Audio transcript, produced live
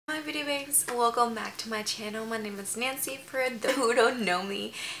beauty babes, welcome back to my channel. My name is Nancy for those who don't know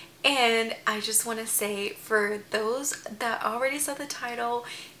me, and I just want to say, for those that already saw the title,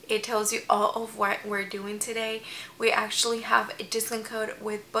 it tells you all of what we're doing today. We actually have a discount code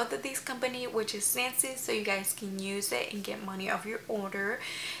with both of these companies, which is Nancy, so you guys can use it and get money off your order.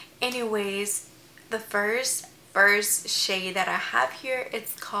 Anyways, the first shade that I have here,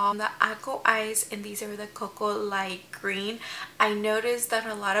 it's called the ICOICE, and these are the Coco light green. I noticed that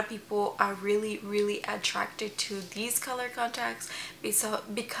a lot of people are really attracted to these color contacts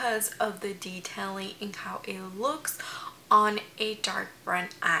because of the detailing and how it looks on a dark brown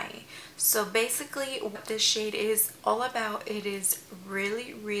eye. So basically what this shade is all about, it is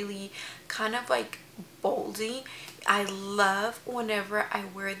really kind of like boldy. I love whenever I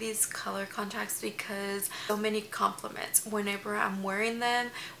wear these color contacts because so many compliments whenever I'm wearing them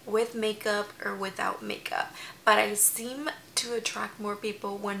with makeup or without makeup, but I seem to attract more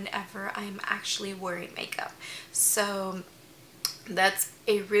people whenever I'm actually wearing makeup. So that's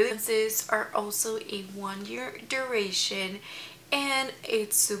a really, lenses are also a 1-year duration, and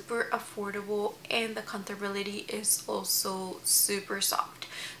it's super affordable, and the comfortability is also super soft,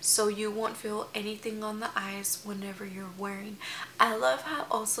 so you won't feel anything on the eyes whenever you're wearing. I love how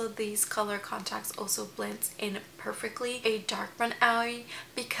also these color contacts also blends in perfectly a dark brown eye,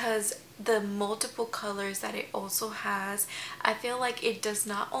 because the multiple colors that it also has, I feel like it does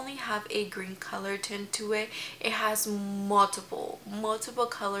not only have a green color tint to it, it has multiple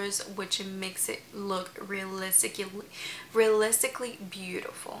colors, which makes it look realistically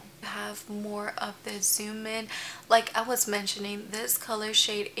beautiful. You have more of the zoom in. Like I was mentioning, this color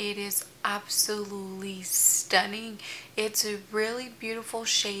shade, it is absolutely stunning. It's a really beautiful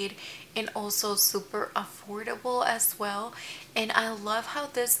shade and also super affordable as well. And I love how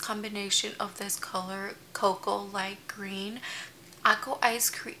this combination of this color, Coco light green,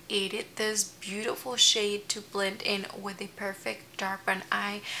 ICOICE created this beautiful shade to blend in with a perfect dark brown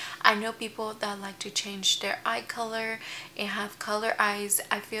eye. I know people that like to change their eye color and have color eyes.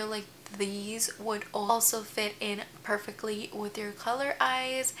 I feel like these would also fit in perfectly with your color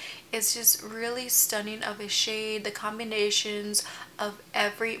eyes. It's just really stunning of a shade. The combinations of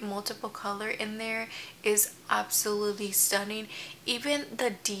every multiple color in there is absolutely stunning. Even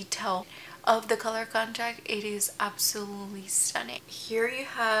the detail of the color contact, it is absolutely stunning. Here you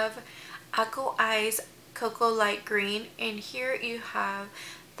have ICOICE Coco light green, and here you have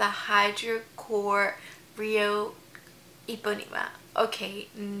the Hidrocor Rio Ipanema. Okay,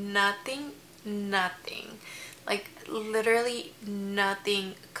 nothing, like literally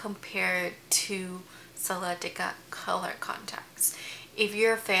nothing compared to Solotica color contacts. If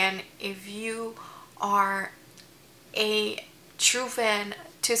you're a fan, if you are a true fan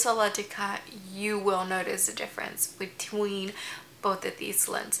to Solotica, you will notice the difference between both of these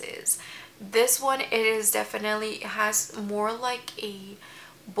lenses. This one, it is definitely has more like a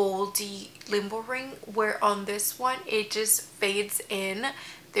boldy limbal ring, where on this one it just fades in.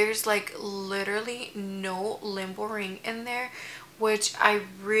 There's like literally no limbal ring in there, which I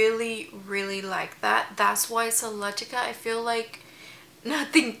really like that. That's why Solotica, I feel like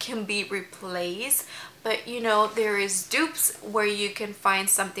nothing can be replaced. But you know, there is dupes where you can find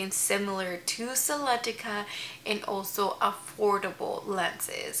something similar to Solotica and also affordable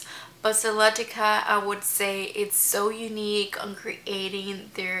lenses. But Solotica, I would say it's so unique on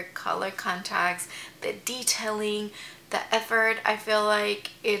creating their color contacts, the detailing, the effort. I feel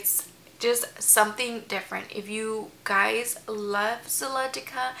like it's just something different. If you guys love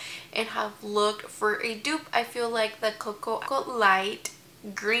Solotica and have looked for a dupe, I feel like the Coco light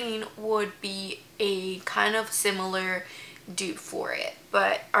green would be a kind of similar dupe for it.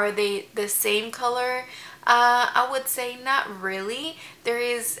 But are they the same color? I would say not really. There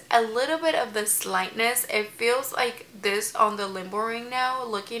is a little bit of the slightness. It feels like this on the limbal ring now,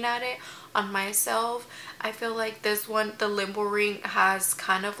 looking at it on myself. I feel like this one, the limbal ring has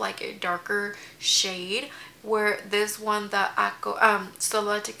kind of like a darker shade, where this one, the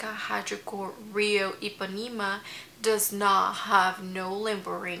Solotica Hidrocor Rio Ipanema, does not have no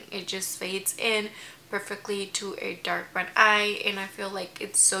limbal ring. It just fades in perfectly to a dark brown eye, and I feel like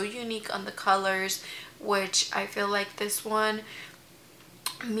it's so unique on the colors, which I feel like this one,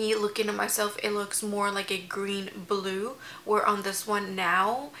 me looking at myself, it looks more like a green blue, where on this one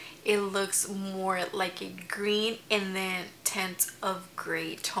now it looks more like a green and then tints of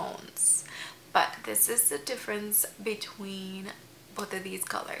gray tones. But this is the difference between both of these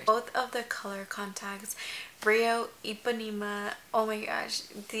colors. Both of the color contacts, Rio Ipanema, oh my gosh,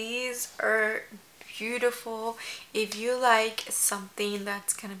 these are beautiful. If you like something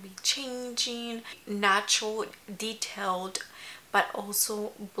that's gonna be changing, natural, detailed, but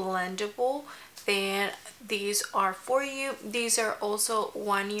also blendable, then these are for you. These are also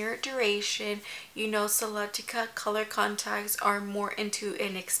 1 year duration. You know, Solotica color contacts are more into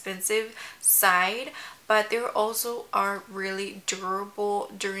an expensive side, but they also are really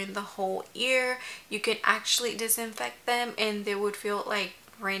durable during the whole year. You can actually disinfect them and they would feel like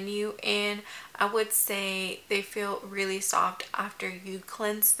brand new, and I would say they feel really soft after you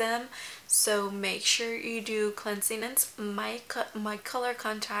cleanse them. So make sure you do cleansing. My color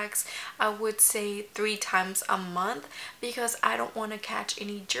contacts, I would say 3 times a month because I don't want to catch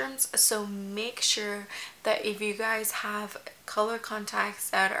any germs. So make sure that if you guys have color contacts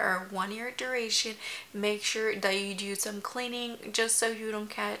that are 1 year duration, make sure that you do some cleaning just so you don't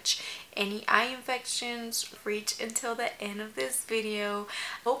catch any eye infections. Reach until the end of this video.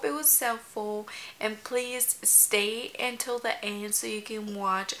 Hope it was helpful, and please stay until the end so you can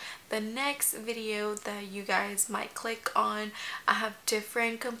watch the next video that you guys might click on. I have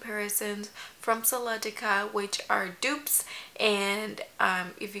different comparisons from Solotica, which are dupes, and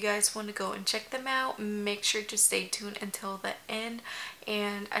if you guys want to go and check them out, make sure to stay tuned until the end.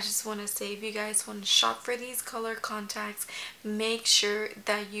 And I just want to say, if you guys want to shop for these color contacts, make sure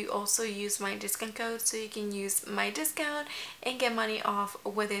that you also use my discount code so you can use my discount and get money off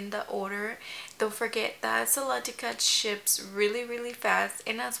within the order. Don't forget that Solotica ships really fast,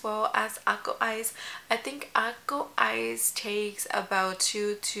 and as well as ICOICE. I think ICOICE takes about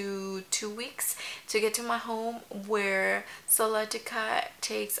 2 weeks to get to my home, where Solotica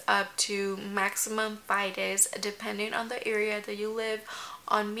takes up to maximum 5 days depending on the area that you live.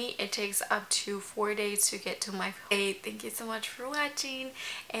 On me, it takes up to 4 days to get to my home. Thank you so much for watching,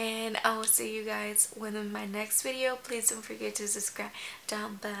 and I will see you guys within my next video. Please don't forget to subscribe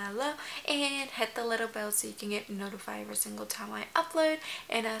down below and hit the little bell so you can get notified every single time I upload,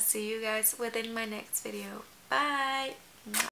 and I'll see you guys within my next video. Bye!